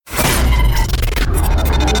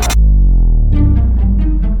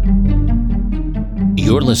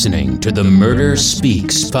You're listening to the Murder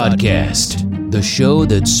Speaks podcast, the show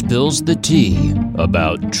that spills the tea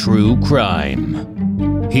about true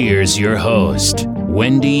crime. Here's your host,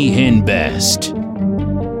 Wendy Hinbest.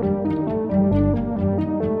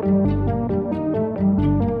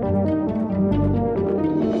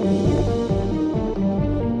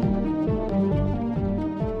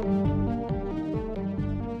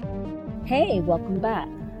 Hey, welcome back.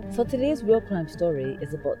 So today's real crime story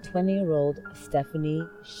is about 20-year-old Stephanie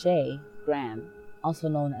Shea Graham, also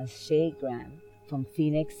known as Shea Graham, from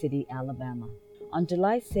Phoenix City, Alabama. On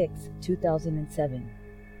July 6, 2007,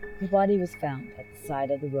 her body was found at the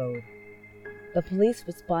side of the road. The police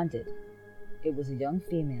responded. It was a young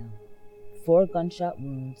female, 4 gunshot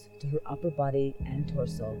wounds to her upper body and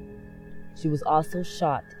torso. She was also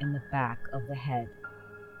shot in the back of the head.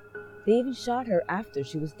 They even shot her after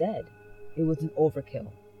she was dead. It was an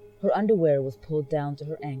overkill. Her underwear was pulled down to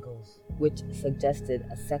her ankles, which suggested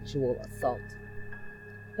a sexual assault.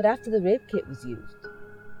 But after the rape kit was used,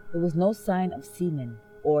 there was no sign of semen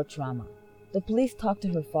or trauma. The police talked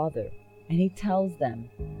to her father, and he tells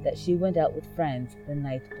them that she went out with friends the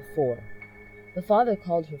night before. The father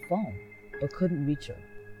called her phone, but couldn't reach her.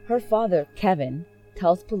 Her father, Kevin,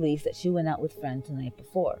 tells police that she went out with friends the night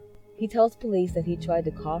before. He tells police that he tried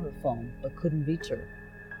to call her phone, but couldn't reach her,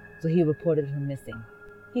 so he reported her missing.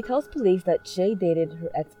 He tells police that Shea dated her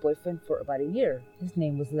ex-boyfriend for about a year. His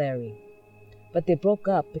name was Larry. But they broke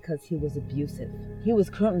up because he was abusive. He was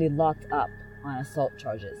currently locked up on assault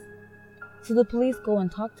charges. So the police go and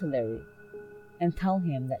talk to Larry and tell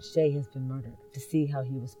him that Shea has been murdered to see how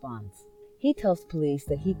he responds. He tells police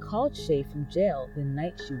that he called Shea from jail the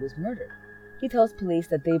night she was murdered. He tells police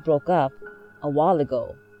that they broke up a while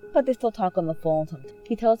ago, but they still talk on the phone sometimes.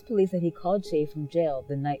 He tells police that he called Shea from jail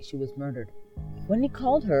the night she was murdered. When he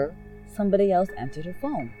called her, somebody else answered her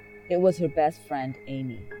phone. It was her best friend,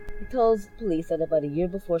 Amy. He tells police that about a year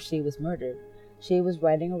before Shea was murdered, Shea was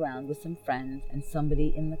riding around with some friends and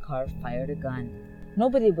somebody in the car fired a gun.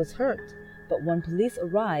 Nobody was hurt, but when police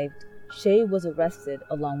arrived, Shea was arrested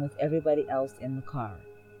along with everybody else in the car.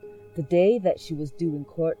 The day that she was due in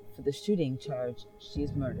court for the shooting charge, she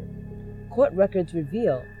is murdered. Court records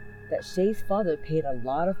reveal that Shea's father paid a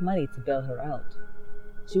lot of money to bail her out.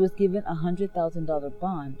 She was given a $100,000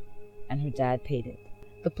 bond, and her dad paid it.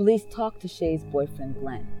 The police talked to Shea's boyfriend,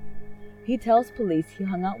 Glenn. He tells police he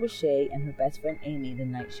hung out with Shea and her best friend, Amy, the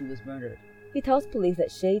night she was murdered. He tells police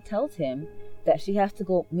that Shea tells him that she has to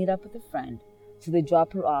go meet up with a friend, so they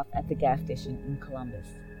drop her off at the gas station in Columbus.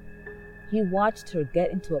 He watched her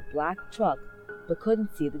get into a black truck, but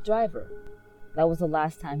couldn't see the driver. That was the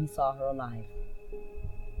last time he saw her alive.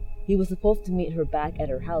 He was supposed to meet her back at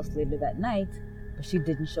her house later that night, but she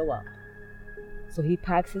didn't show up. So he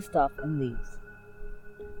packs his stuff and leaves.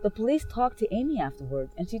 The police talk to Amy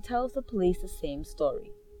afterwards, and she tells the police the same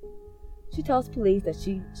story. She tells police that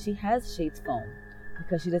she has Shea's phone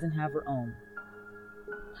because she doesn't have her own.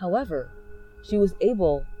 However, she was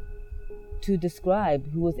able to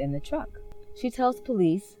describe who was in the truck. She tells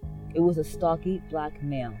police it was a stocky black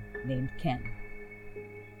male named Ken.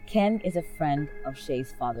 Ken is a friend of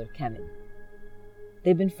Shea's father, Kevin.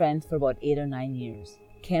 They've been friends for about 8 or 9 years.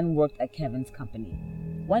 Ken worked at Kevin's company.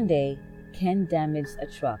 One day, Ken damaged a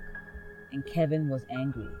truck, and Kevin was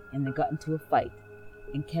angry, and they got into a fight,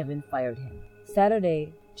 and Kevin fired him.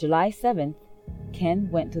 Saturday, July 7th, Ken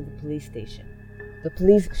went to the police station. The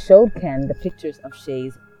police showed Ken the pictures of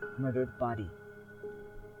Shea's murdered body.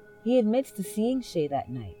 He admits to seeing Shea that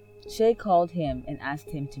night. Shea called him and asked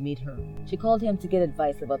him to meet her. She called him to get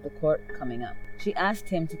advice about the court coming up. She asked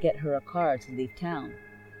him to get her a car to leave town,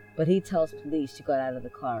 but he tells police she got out of the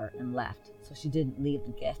car and left, so she didn't leave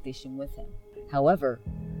the gas station with him. However,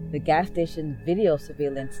 the gas station video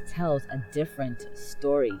surveillance tells a different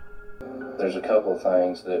story. There's a couple of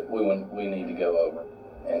things that we need to go over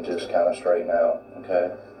and just kind of straighten out,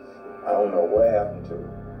 okay? I don't know what happened to her.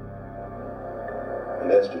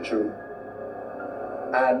 And that's the truth.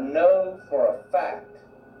 I know for a fact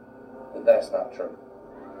that that's not true.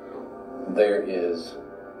 There is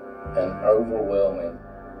an overwhelming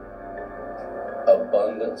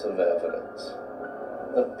abundance of evidence.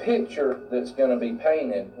 The picture that's going to be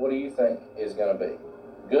painted, what do you think is going to be?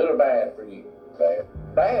 Good or bad for you? Bad.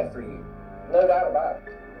 Bad for you. No doubt about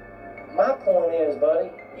it. My point is,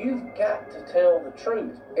 buddy, you've got to tell the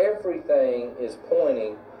truth. Everything is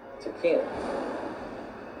pointing to Ken.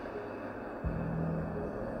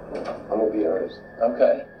 I'm going to be honest.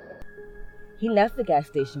 Okay. He left the gas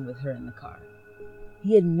station with her in the car.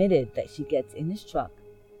 He admitted that she gets in his truck.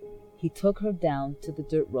 He took her down to the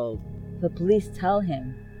dirt road. The police tell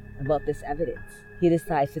him about this evidence. He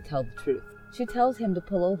decides to tell the truth. She tells him to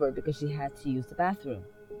pull over because she had to use the bathroom.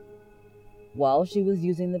 While she was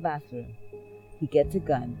using the bathroom, he gets a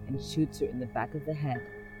gun and shoots her in the back of the head,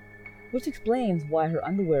 which explains why her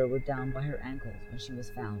underwear were down by her ankles when she was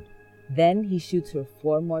found. Then he shoots her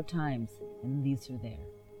 4 more times and leaves her there.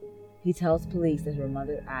 He tells police that her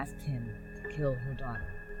mother asked him to kill her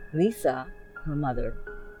daughter. Lisa, her mother,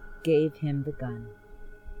 gave him the gun.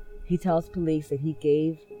 He tells police that he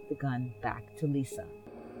gave the gun back to Lisa.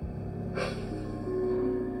 I'm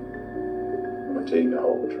gonna tell you the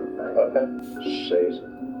whole truth. Okay. Shay's,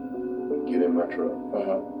 get in my truck.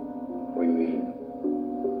 We leave.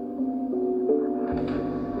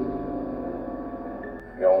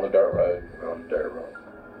 You're on the dirt road. We're on the dirt road.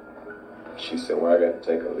 She said, well, I got to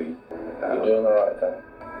take a leak. You're doing the right thing.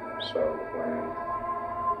 So when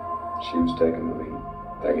she was taking the leak,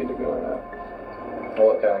 I get the gun out.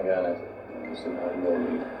 What kind of gun is it? It's a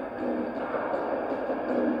 9mm.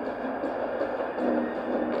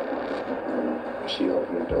 She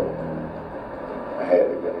opened the door. I had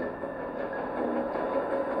the gun.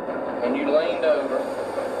 And you leaned over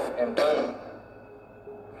and boom.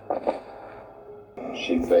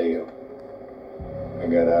 She failed. I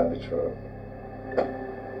got out of the truck.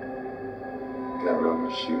 Got on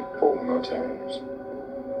my shoot 4 more times.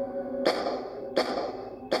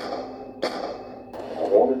 I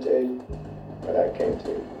want to tell you, but I can't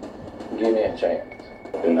tell you. Give me a chance.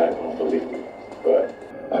 You're not going to believe me, but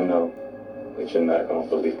I know that you're not going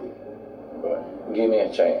to believe me, but Give me a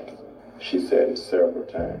chance. she said it several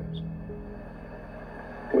times.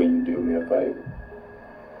 Will you do me a favor?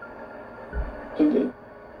 She did.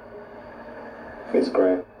 Miss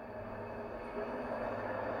Grant,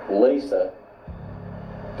 Lisa,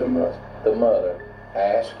 the mother. the mother,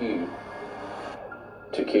 asked you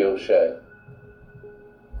to kill Shay.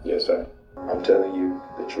 Yes, sir. I'm telling you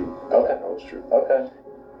the truth. Okay. I know it's true. Okay.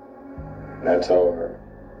 And I told her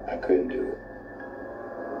I couldn't do it.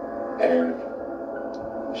 And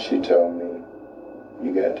she told me,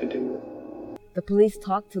 you got to do it. The police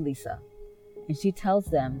talk to Lisa, and she tells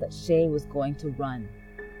them that Shay was going to run.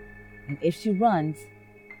 And if she runs,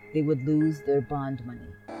 they would lose their bond money.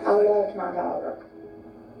 I loved my daughter.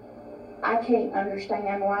 I can't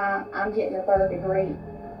understand why I'm getting a 3rd degree.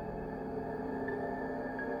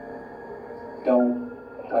 Don't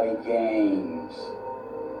play games.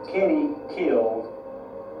 Kenny killed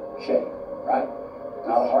Shay, right?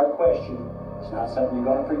 Not a hard question. It's not something you're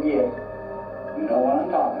going to forget. You know what I'm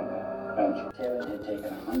talking about, don't you? Kevin had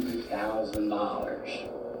taken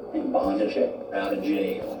 $100,000 in bond to Shay out of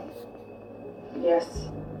jail. Yes.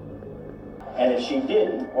 And if she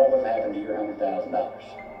didn't, what would have happened to your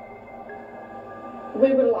 $100,000? We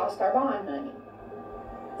would have lost our bond money.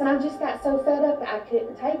 And I just got so fed up that I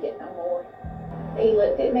couldn't take it no more. He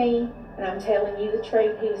looked at me, and I'm telling you the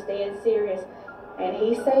truth, he was dead serious. And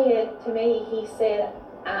he said to me, he said,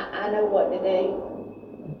 I know what to do.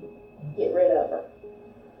 Get rid of her.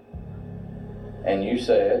 And you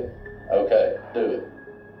said, okay, do it.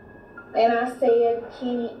 And I said,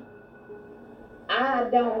 Kenny, I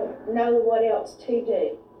don't know what else to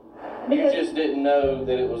do. You just didn't know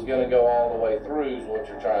that it was going to go all the way through is what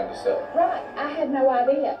you're trying to say. Right, I had no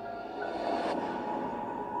idea.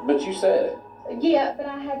 But you said it. Yeah, but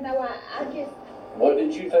I had no idea. I just, What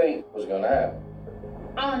did you think was going to happen?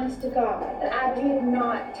 honest to God, I did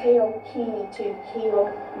not tell Kenny to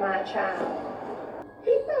kill my child.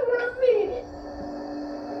 He thought I meant it.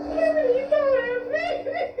 He thought I meant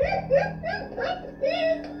it.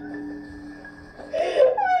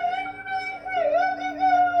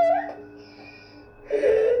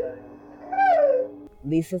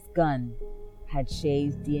 Lisa's gun had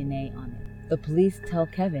Shay's DNA on it. The police tell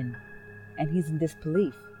Kevin, and he's in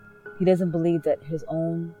disbelief. He doesn't believe that his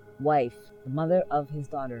own wife, the mother of his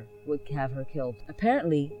daughter, would have her killed.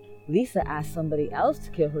 Apparently, Lisa asked somebody else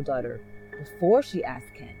to kill her daughter before she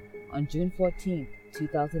asked Ken. On June 14,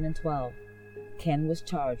 2012, Ken was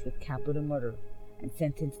charged with capital murder and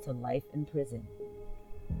sentenced to life in prison.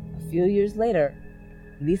 A few years later,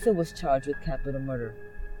 Lisa was charged with capital murder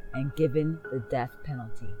and given the death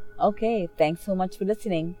penalty. Okay, thanks so much for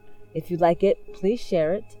listening. If you like it, please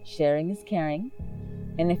share it. Sharing is caring.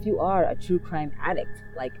 And if you are a true crime addict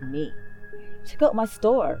like me, check out my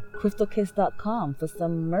store, crystalkiss.com, for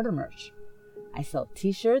some murder merch. I sell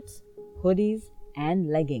t-shirts, hoodies, and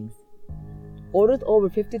leggings. Orders over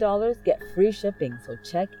 $50 get free shipping, so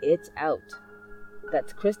check it out.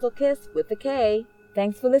 That's Crystal Kiss with a K.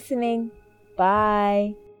 Thanks for listening.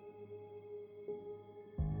 Bye.